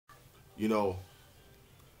You know,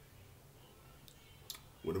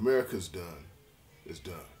 when America's done, it's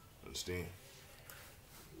done. Understand?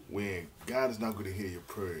 When God is not going to hear your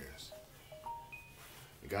prayers,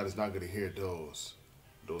 God is not going to hear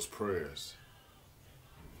those prayers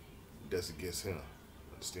that's against Him.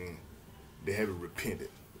 Understand? They haven't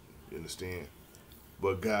repented. You understand?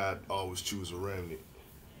 But God always chooses a remnant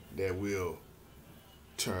that will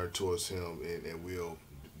turn towards Him and will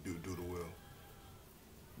do the will.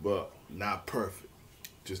 But not perfect.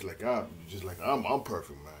 I'm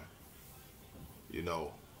perfect, man. You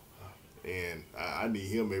know, and I need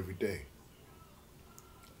Him every day.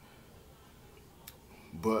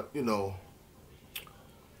 But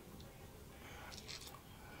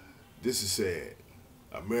this is sad.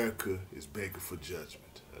 America is begging for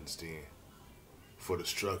judgment. Understand? For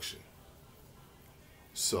destruction.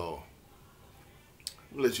 So,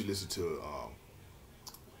 I'll let you listen to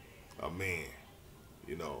a man,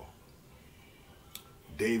 you know,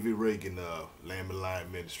 David Regan, Lamb and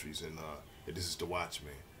Lion Ministries, and this is the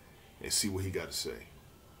Watchman, and see what he got to say.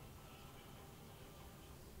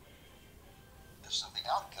 Of the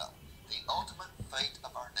outcome, the ultimate fate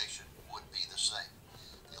of our nation would be the same.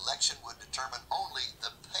 The election would determine only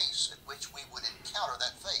the pace at which we would encounter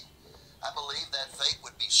that fate. I believe that fate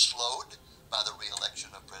would be slowed by the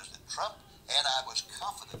re-election of President Trump, and I was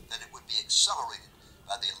confident that it would be accelerated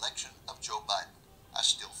by the election of Joe Biden. I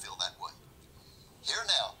still feel that way. Here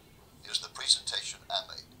now is the presentation I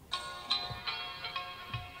made.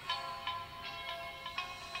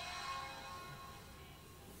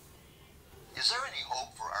 Is there any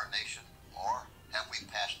hope for our nation, or have we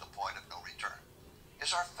passed the point of no return?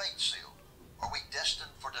 Is our fate sealed? Are we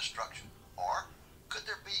destined for destruction? Or could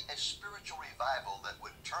there be a spiritual revival that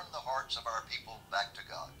would turn the hearts of our people back to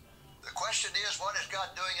God? The question is, what is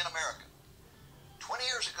God doing in America? 20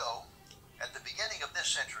 years ago, at the beginning of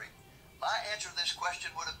this century, my answer to this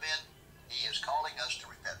question would have been, He is calling us to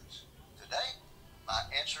repentance. Today, my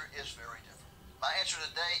answer is very different. My answer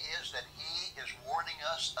today is that He is warning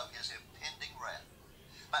us of His impending wrath.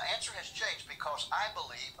 My answer has changed because I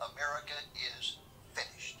believe America is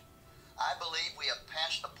finished. I believe we have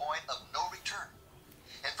passed the point of no return.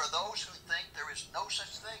 And for those who think there is no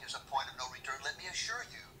such thing as a point of no return, let me assure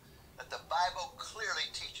you that the Bible clearly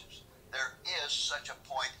teaches there is such a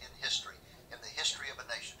point in history, in the history of a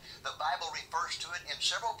nation. The Bible refers to it in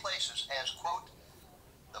several places as, quote,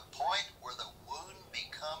 the point where the wound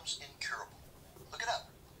becomes incurable. Look it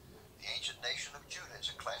up. The ancient nation of Judah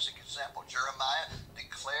is a classic example. Jeremiah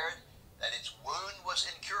declared that its wound was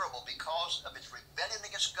incurable because of its rebellion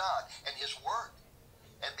against God and His word.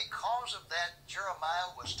 And because of that,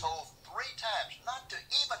 Jeremiah was told 3 times not to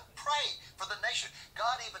even pray for the nation.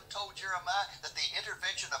 God even told Jeremiah that the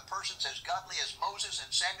intervention of persons as godly as Moses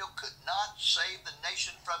and Samuel could not save the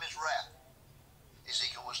nation from his wrath.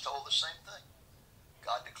 Ezekiel was told the same thing.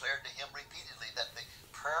 God declared to him repeatedly that the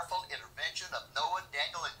prayerful intervention of Noah,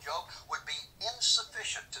 Daniel, and Job would be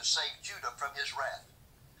insufficient to save Judah from his wrath.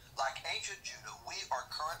 Like ancient Judah, we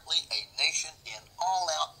are currently a nation in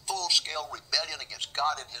all-out, full-scale rebellion against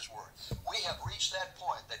God and His Word. We have reached that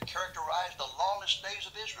point that characterized the lawless days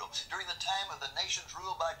of Israel during the time of the nations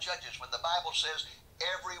ruled by judges, when the Bible says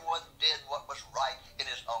everyone did what was right in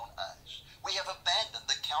his own eyes. We have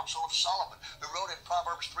abandoned the counsel of Solomon, who wrote in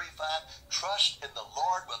Proverbs 3:5, trust in the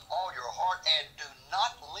Lord with all your heart and do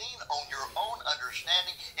not lean on your own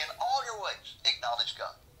understanding. In all your ways, acknowledge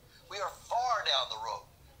God. We are far down the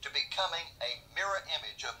road to becoming a mirror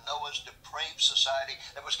image of Noah's depraved society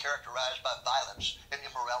that was characterized by violence and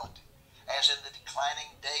immorality. As in the declining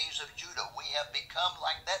days of Judah, we have become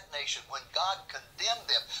like that nation when God condemned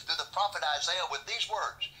them through the prophet Isaiah with these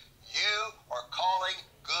words, you are calling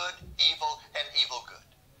good evil and evil good.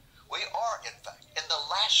 We are, in fact, in the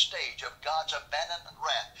last stage of God's abandonment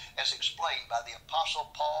wrath, as explained by the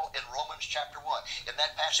Apostle Paul in Romans chapter 1. In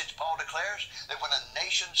that passage, Paul declares that when a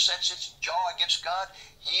nation sets its jaw against God,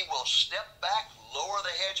 he will step back, lower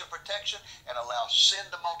the hedge of protection, and allow sin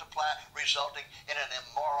to multiply, resulting in an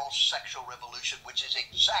immoral sexual revolution, which is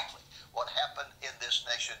exactly what happened in this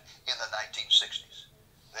nation in the 1960s.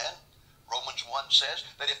 Then, Romans 1 says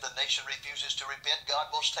that if the nation refuses to repent, God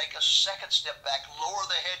will take a second step back, lower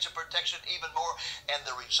the hedge of protection even more, and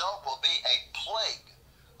the result will be a plague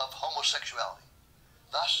of homosexuality.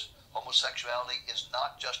 Thus, homosexuality is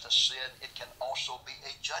not just a sin, it can also be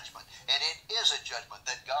a judgment. And it is a judgment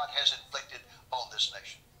that God has inflicted on this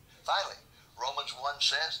nation. Finally, Romans 1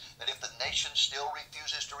 says that if the nation still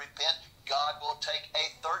refuses to repent, God will take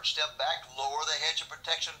a third step back, lower the hedge of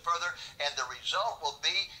protection further, and the result will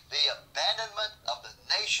be the abandonment of the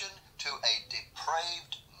nation to a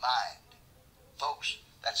depraved mind. Folks,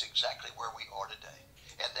 that's exactly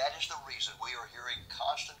is the reason we are hearing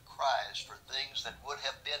constant cries for things that would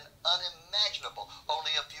have been unimaginable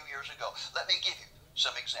only a few years ago. Let me give you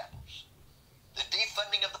some examples. The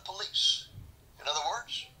defunding of the police. In other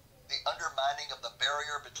words, the undermining of the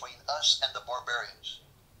barrier between us and the barbarians.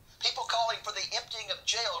 People calling for the emptying of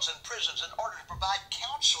jails and prisons in order to provide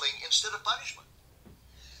counseling instead of punishment.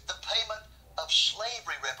 The payment of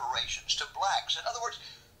slavery reparations to blacks. In other words,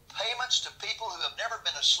 payments to people who have never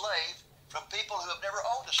been a slave from people who have never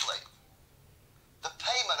owned a slave. The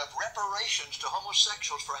payment of reparations to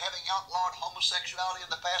homosexuals for having outlawed homosexuality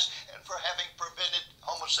in the past and for having prevented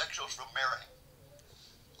homosexuals from marrying.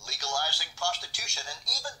 Legalizing prostitution and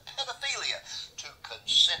even pedophilia to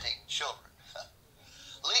consenting children.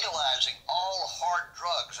 Legalizing all hard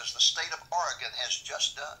drugs as the state of Oregon has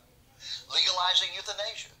just done. Legalizing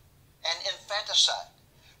euthanasia and infanticide.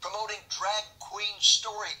 Promoting drag queen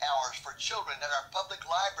story hours for children in our public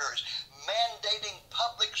libraries. Mandating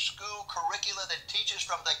public school curricula that teaches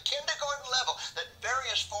from the kindergarten level that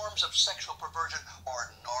various forms of sexual perversion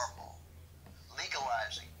are normal.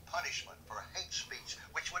 Legalizing punishment for hate speech,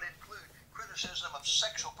 which would include criticism of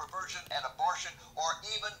sexual perversion and abortion, or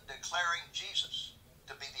even declaring Jesus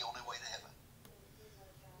to be the only way to heaven.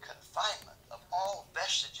 Confinement of all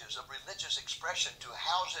vestiges of religious expression to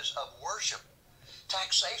houses of worship.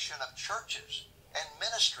 Taxation of churches and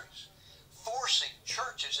ministries. Forcing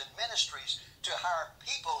churches and ministries to hire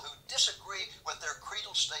people who disagree with their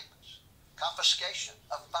creedal statements. Confiscation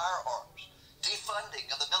of firearms. Defunding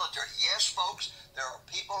of the military. Yes, folks, there are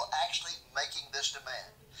people actually making this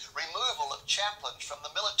demand. Removal of chaplains from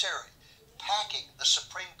the military. Packing the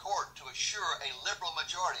Supreme Court to assure a liberal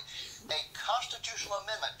majority. A constitutional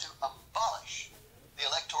amendment to abolish the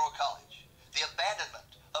Electoral College. The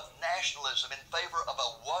abandonment of nationalism in favor of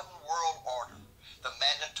a one-world order. The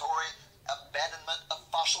mandatory abandonment of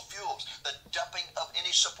fossil fuels, the dumping of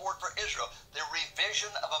any support for Israel, the revision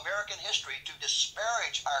of American history to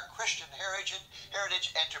disparage our Christian heritage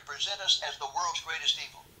and to present us as the world's greatest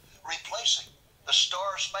evil, replacing the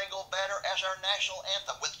Star-Spangled Banner as our national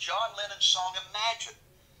anthem with John Lennon's song Imagine,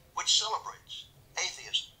 which celebrates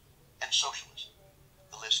atheism and socialism.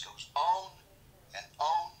 The list goes on and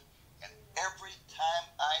on, and every time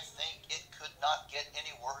I think it could not get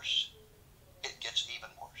any worse, it gets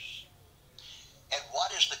even worse. And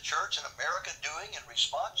what is the church in America doing in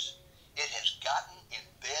response? It has gotten in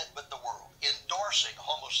bed with the world, endorsing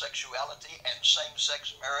homosexuality and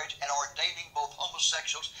same-sex marriage and ordaining both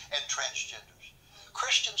homosexuals and transgenders.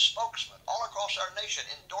 Christian spokesmen all across our nation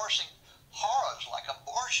endorsing horrors like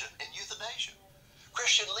abortion and euthanasia.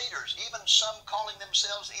 Christian leaders, even some calling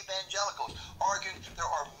themselves evangelicals, arguing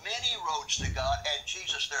there are many roads to God and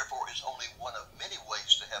Jesus therefore is only one of many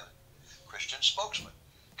ways to heaven. Christian spokesmen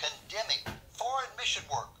condemning foreign mission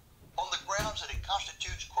work on the grounds that it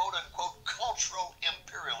constitutes quote-unquote cultural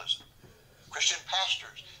imperialism. Christian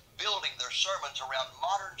pastors building their sermons around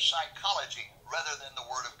modern psychology rather than the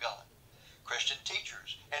Word of God. Christian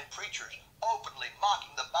teachers and preachers openly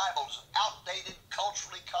mocking the Bible's outdated,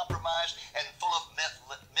 culturally compromised, and full of myth,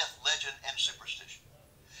 legend, and superstition.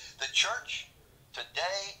 The church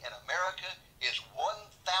today in America is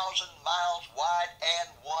 1,000 miles wide and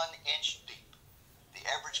 1 inch deep. The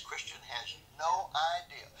average Christian has no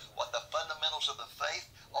idea what the fundamentals of the faith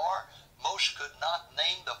are. Most could not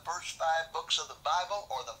name the first 5 books of the Bible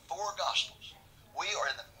or the 4 Gospels. We are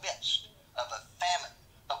in the midst of a famine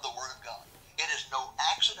of the Word of God. It is no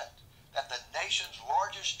accident that the nation's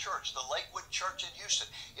largest church, the Lakewood Church in Houston,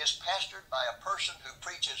 is pastored by a person who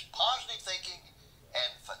preaches positive thinking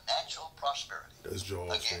and financial prosperity. That's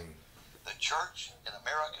Joel Again, the church in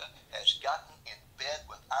America has gotten in bed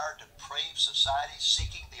with our depraved society,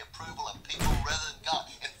 seeking the approval of people rather than God.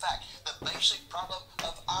 In fact, the basic problem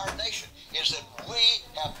of our nation is that we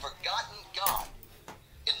have forgotten God.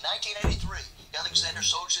 In 1983, Alexander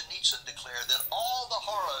Solzhenitsyn declared that all the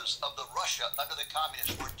horrors of the Russia under the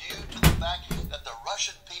communists were due to the fact that the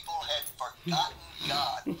Russian people had forgotten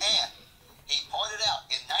God. And he pointed out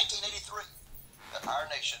in 1983 that our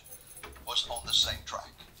nation was on the same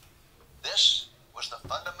track. This was the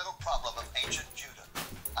fundamental problem of ancient Judah.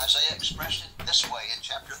 Isaiah expressed it this way in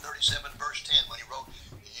chapter 37, verse 10, when he wrote,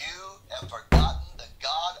 "You have forgotten the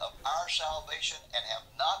God of our salvation and have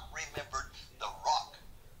not remembered the rock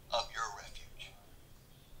of your refuge."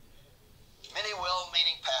 Many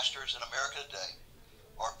well-meaning pastors in America today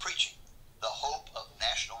are preaching the hope of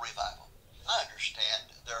national revival. I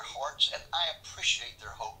understand their hearts and I appreciate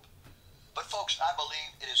their hope. But folks, I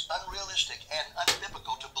believe it is unrealistic and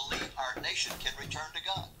unbiblical to believe our nation can return to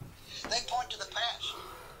God. They point to the past,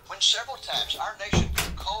 when several times our nation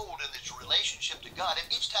grew cold in its relationship to God, and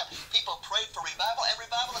each time people prayed for revival, and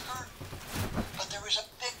revival occurred. But there is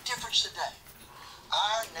a big difference today.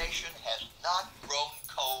 Our nation has not grown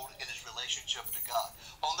cold in its relationship to God.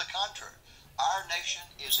 On the contrary, our nation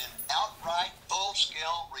is in outright,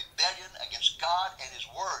 full-scale rebellion against God and His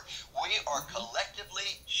Word. We are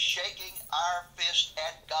collectively shaking our fist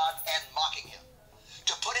at God and mocking Him.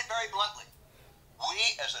 To put it very bluntly, we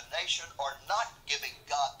as a nation are not giving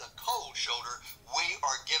God the cold shoulder, we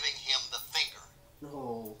are giving Him the finger.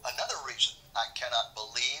 No. Another reason I cannot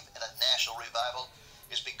believe in a national revival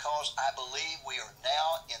is because I believe we are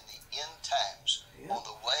now in the end times, on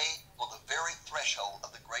the very threshold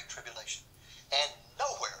of the Great Tribulation. And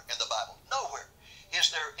nowhere in the Bible, nowhere,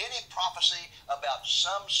 is there any prophecy about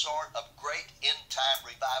some sort of great end time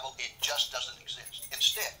revival. It just doesn't exist.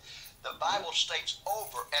 Instead, the Bible states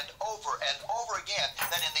over and over and over again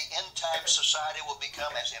that in the end time society will become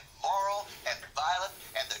as immoral and violent,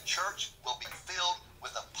 and the church will be filled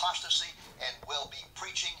with apostasy and will be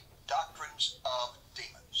preaching doctrines of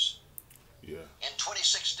demons. Yeah. In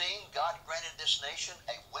 2016, God granted this nation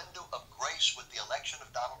a window of grace with the election of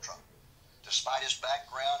Donald Trump. Despite his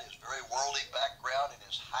background, his very worldly background, and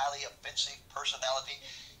his highly offensive personality,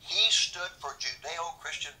 he stood for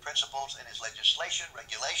Judeo-Christian principles in his legislation,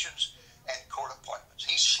 regulations, and court appointments.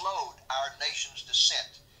 He slowed our nation's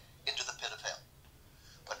descent into the pit of hell.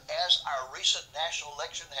 But as our recent national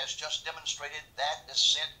election has just demonstrated, that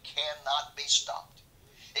descent cannot be stopped.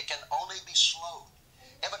 It can only be slowed.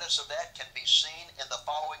 Evidence of that can be seen in the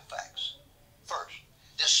following facts. First,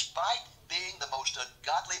 despite being the most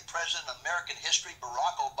ungodly president in American history,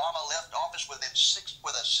 Barack Obama left office with a 60%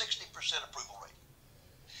 approval rate.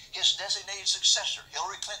 His designated successor,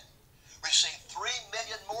 Hillary Clinton, received 3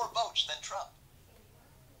 million more votes than Trump.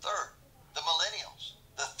 Third, the millennials,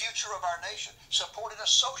 the future of our nation, supported a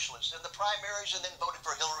socialist in the primaries and then voted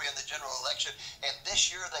for Hillary in the general election. And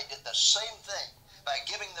this year they did the same thing by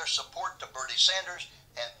giving their support to Bernie Sanders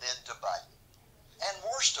and then to Biden. And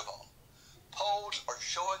worst of all, polls are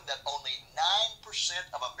showing that only 9%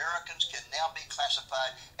 of Americans can now be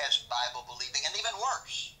classified as Bible-believing. And even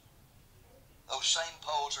worse, those same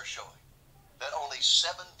polls are showing that only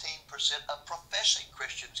 17% of professing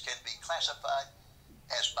Christians can be classified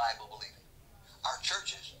as Bible-believing. Our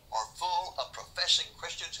churches are full of professing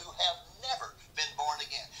Christians who have never been born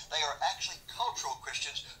again. They are actually cultural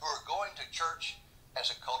Christians who are going to church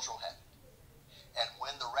as a cultural habit. And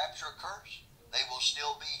when the rapture occurs, they will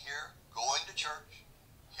still be here going to church,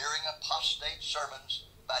 hearing apostate sermons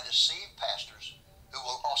by deceived pastors who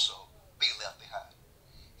will also be left behind.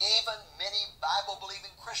 Even many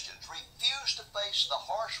Bible-believing Christians refuse to face the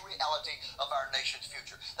harsh reality of our nation's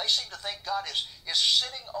future. They seem to think God is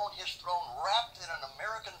sitting on His throne wrapped in an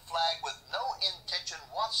American flag with no intention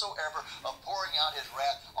whatsoever of pouring out His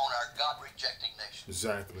wrath on our God-rejecting nation.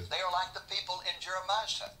 Exactly. They are like the people in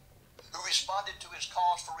Jeremiah's time, who responded to his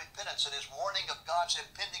calls for repentance and his warning of God's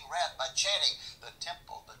impending wrath by chanting, "The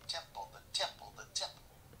temple, the temple, the temple, the temple."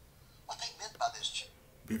 What they meant by this,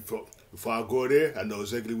 Before I go there, I know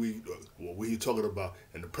exactly what he's talking about.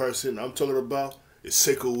 And the person I'm talking about is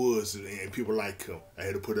Seiko Woods and people like him. I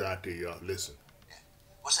had to put it out there, y'all. Listen.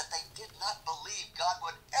 Was that they did not believe God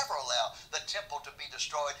would ever allow the temple to be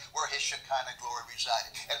destroyed where His Shekinah glory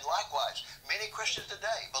resided. And likewise, many Christians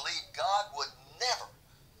today believe God would never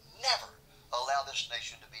allow this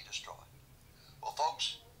nation to be destroyed. Well,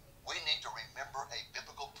 folks, we need to remember a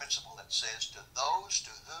biblical principle that says, to those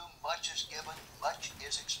to whom much is given, much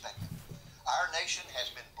is expected. Our nation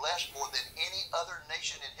has been blessed more than any other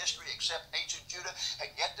nation in history except ancient Judah,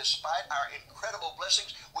 and yet despite our incredible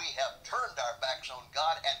blessings, we have turned our backs on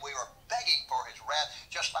God, and we are begging for His wrath,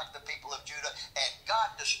 just like the people of Judah, and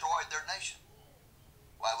God destroyed their nation.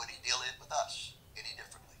 Why would He deal with us any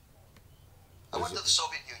differently? I went to the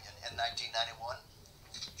Soviet Union in 1991,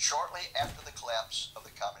 shortly after the collapse of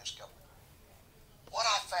the communist government. What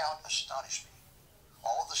I found astonished me.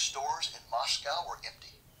 All the stores in Moscow were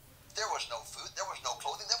empty. There was no food, there was no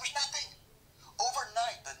clothing, there was nothing.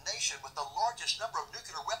 Overnight, the nation with the largest number of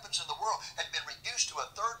nuclear weapons in the world had been reduced to a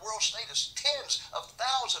third world status. Tens of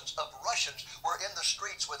thousands of Russians were in the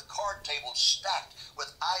streets with card tables stacked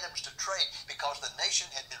with items to trade because the nation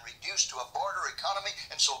had been reduced to a barter economy,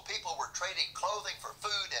 and so people were trading clothing for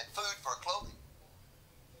food and food for clothing.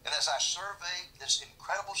 And as I surveyed this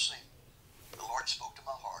incredible scene, the Lord spoke to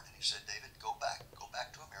my heart and He said, "David, go back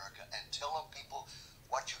to America and tell them people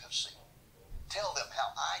what you have seen. Tell them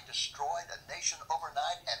how I destroyed a nation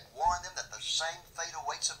overnight and warn them that the same fate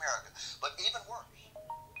awaits America. But even worse,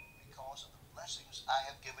 because of the blessings I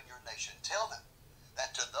have given your nation, tell them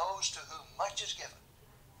that to those to whom much is given,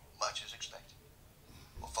 much is expected.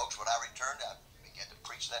 Well, folks, when I returned, I began to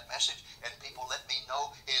preach that message, and people let me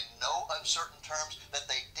know in no uncertain terms that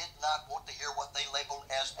they did not want to hear what they labeled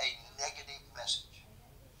as a negative message.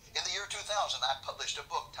 In the year 2000, I published a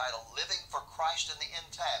book titled Living for Christ in the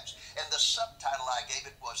End Times, and the subtitle I gave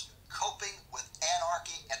it was Coping with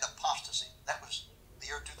Anarchy and Apostasy. That was the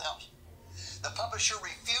year 2000. The publisher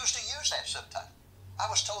refused to use that subtitle.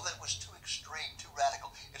 I was told that it was too extreme, too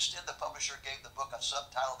radical. Instead, the publisher gave the book a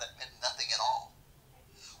subtitle that meant nothing at all.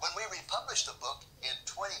 When we republished the book in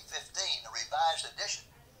 2015, a revised edition,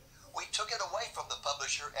 we took it away from the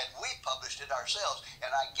publisher and we published it ourselves. And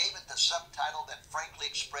I gave it the subtitle that frankly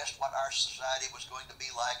expressed what our society was going to be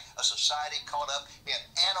like, a society caught up in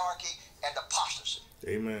anarchy and apostasy.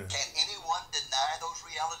 Amen. Can anyone deny those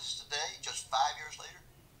realities today, just 5 years later?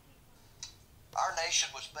 Our nation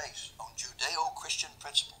was based on Judeo-Christian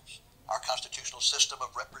principles. Our constitutional system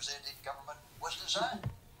of representative government was designed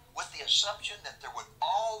with the assumption that there would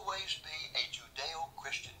always be a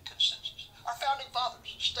Judeo-Christian consensus. Our founding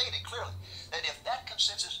fathers stated clearly that if that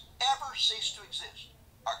consensus ever ceased to exist,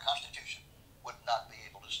 our Constitution would not be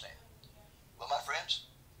able to stand. Well, my friends,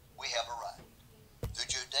 we have arrived. The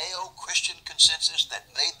Judeo-Christian consensus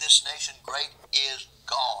that made this nation great is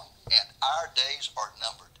gone, and our days are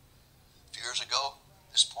numbered. A few years ago,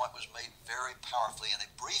 this point was made very powerfully in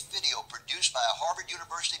a brief video produced by a Harvard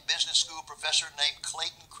University Business School professor named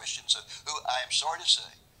Clayton Christensen, who, I am sorry to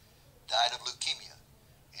say, died of leukemia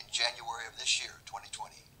in January of this year,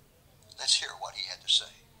 2020. Let's hear what he had to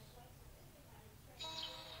say.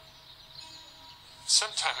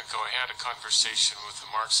 Some time ago, I had a conversation with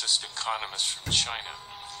a Marxist economist from China.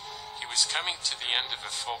 He was coming to the end of a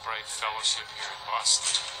Fulbright fellowship here in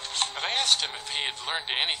Boston, and I asked him if he had learned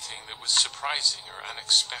anything that was surprising or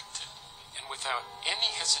unexpected. And without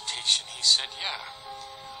any hesitation, he said, yeah,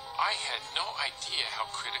 I had no idea how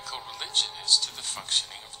critical religion is to the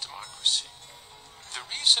functioning of democracy. The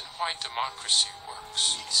reason why democracy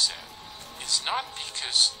works, he said, is not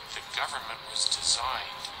because the government was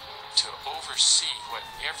designed to oversee what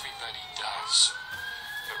everybody does,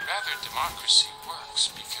 but rather democracy works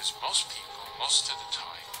because most people, most of the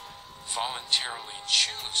time, voluntarily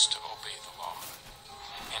choose to obey the law.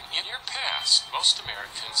 And in your past, most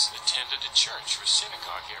Americans attended a church or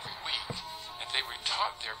synagogue every week, and they were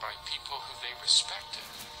taught there by people who they respected.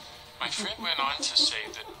 My friend went on to say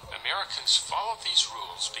that Americans followed these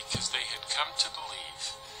rules because they had come to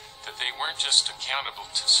believe that they weren't just accountable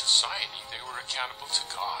to society, they were accountable to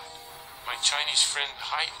God. My Chinese friend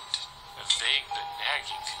heightened a vague but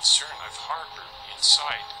nagging concern I've harbored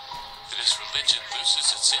inside that as religion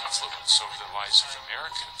loses its influence over the lives of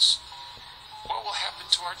Americans, what will happen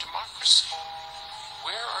to our democracy?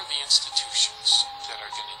 Where are the institutions that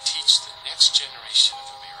are going to teach the next generation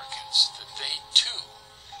of Americans that they too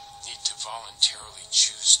need to voluntarily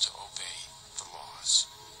choose to obey the laws?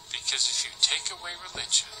 Because if you take away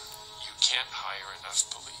religion, you can't hire enough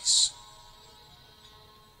police.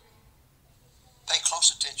 Pay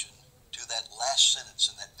close attention to that last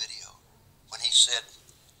sentence in that video when he said,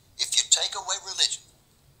 if you take away religion,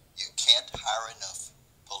 you can't hire enough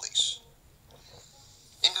police.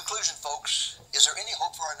 In conclusion, folks, is there any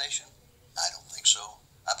hope for our nation? I don't think so.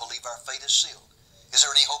 I believe our fate is sealed. Is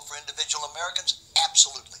there any hope for individual Americans?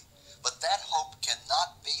 Absolutely. But that hope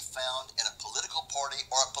cannot be found in a political party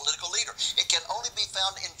or a political leader. It can only be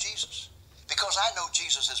found in Jesus. Because I know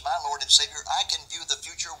Jesus is my Lord and Savior, I can view the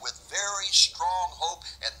future with very strong hope,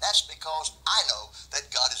 and that's because I know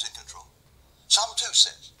that God is in control. Psalm 2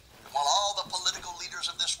 says, while all the political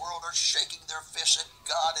leaders of this world are shaking their fists at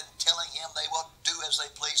God and telling him they will do as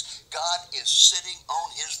they please, God is sitting on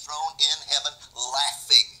his throne in heaven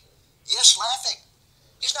laughing. Yes, laughing.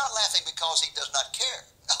 He's not laughing because he does not care.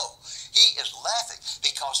 No, he is laughing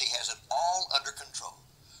because he has it all under control.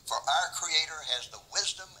 For our Creator has the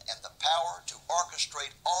wisdom and the power to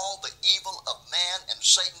orchestrate all the evil of man and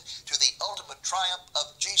Satan to the ultimate triumph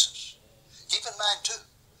of Jesus. Keep in mind, too,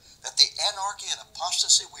 that the anarchy and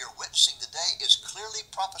apostasy we are witnessing today is clearly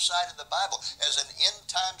prophesied in the Bible as an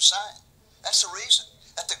end-time sign. That's the reason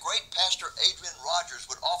that the great pastor Adrian Rogers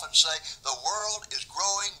would often say, the world is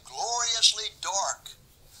growing gloriously dark.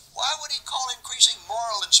 Why would he call increasing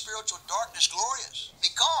moral and spiritual darkness glorious?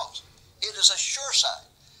 Because it is a sure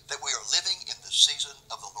sign that we are living in the season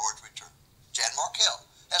of the Lord's return. Jan Markell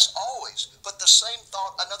has always put the same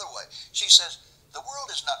thought another way. She says, the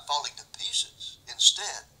world is not falling to pieces.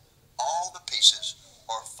 Instead, all the pieces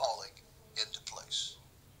are falling into place.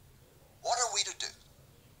 What are we to do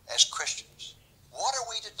as Christians? What are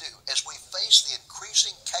we to do as we face the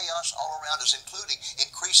increasing chaos all around us, including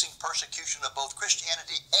increasing persecution of both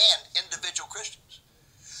Christianity and individual Christians?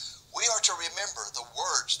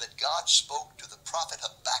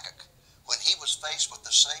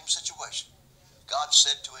 the same situation. God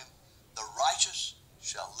said to him, the righteous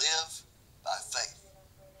shall live by faith.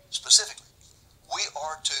 Specifically, we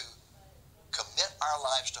are to commit our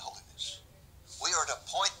lives to holiness. We are to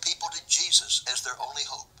point people to Jesus as their only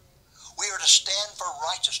hope. We are to stand for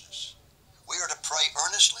righteousness. We are to pray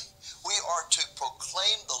earnestly. We are to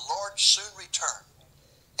proclaim the Lord's soon return.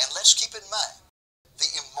 And let's keep in mind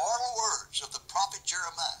the immortal words of the prophet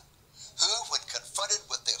Jeremiah, who, when confronted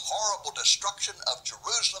with the horrible destruction of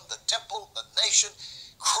Jerusalem, the temple, the nation,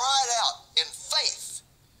 cried out in faith,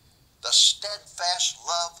 the steadfast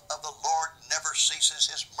love of the Lord never ceases.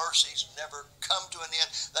 His mercies never come to an end.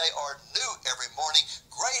 They are new every morning.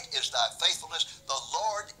 Great is thy faithfulness. The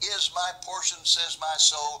Lord is my portion, says my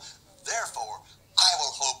soul. Therefore, I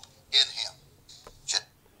will hope in him.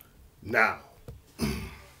 Now,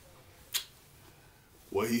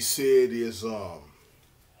 what he said is, the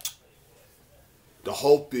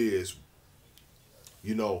hope is,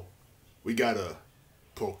 we gotta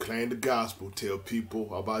proclaim the gospel, tell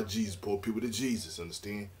people about Jesus, point people to Jesus,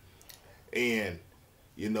 understand? And,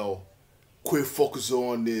 quit focus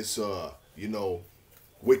on this,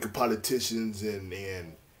 wicked politicians and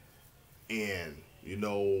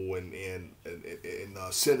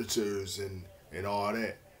senators and all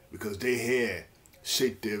that, because they had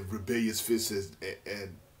shake their rebellious fists at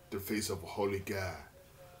the face of a holy God.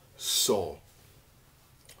 So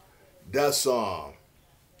that's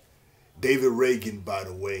David Regan, by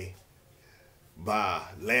the way, by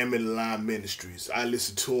Lamb and Lion Ministries. I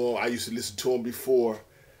listened to him. I used to listen to him before,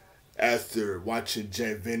 after watching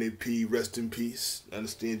judgement, rest in peace.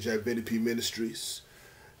 Understand, judgement Ministries.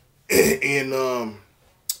 And all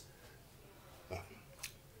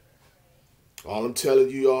I'm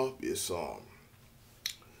telling you, y'all, is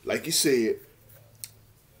like you said,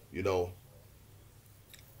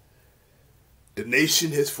 the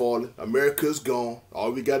nation has fallen. America is gone.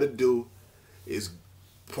 All we got to do is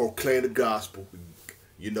proclaim the gospel.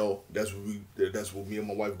 That's what me and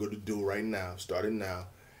my wife are going to do right now, starting now,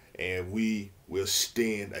 and we will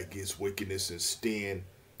stand against wickedness and stand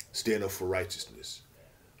up for righteousness.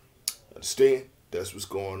 Understand? That's what's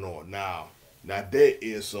going on now. That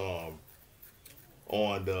is on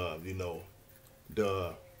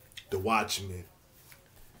the Watchman,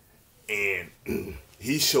 and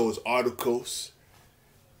he shows articles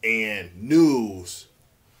and news,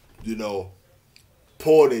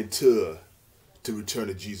 pointing to return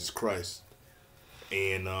of Jesus Christ.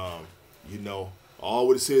 And all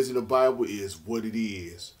what it says in the Bible is what it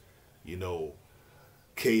is.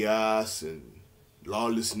 Chaos and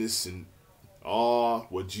lawlessness and all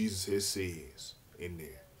what Jesus has says in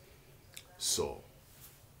there. So,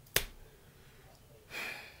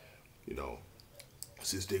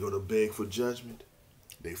 since they're going to beg for judgment,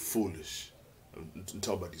 they foolish. I'm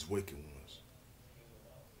talking about these wicked ones.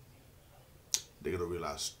 They're going to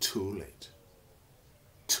realize too late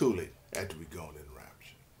after we gone in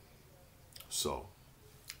rapture. So,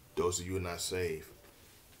 those of you who are not saved,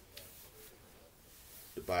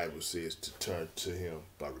 the Bible says to turn to him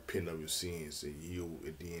by repenting of your sins and yield,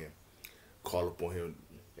 and then call upon him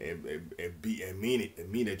and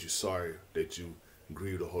mean that you're sorry that you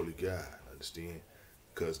grieve the holy God. Understand?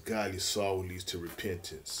 Because godly sorrow leads to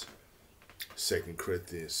repentance. 2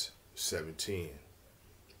 Corinthians 7:10.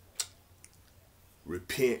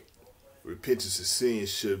 Repentance of sin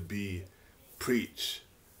should be preached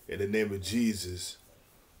in the name of Jesus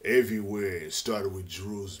everywhere. It started with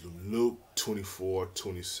Jerusalem. Luke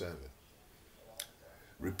 24:27.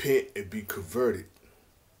 Repent and be converted.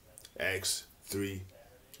 Acts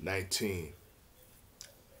 3:19.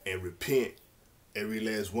 And repent, every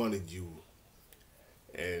last one of you,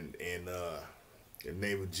 and in the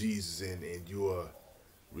name of Jesus, and you will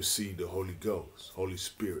receive the Holy Ghost, Holy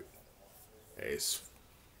Spirit. Acts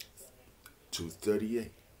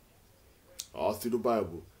 2:38. All through the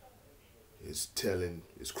Bible, it's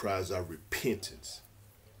cries out repentance.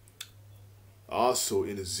 Also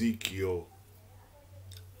in Ezekiel,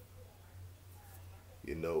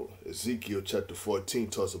 Ezekiel chapter 14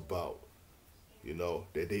 talks about,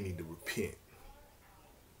 that they need to repent.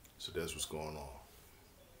 So that's what's going on.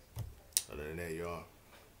 Other than that, y'all,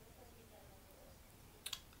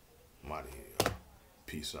 I'm out of here, y'all.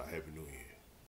 Peace out. Happy New Year.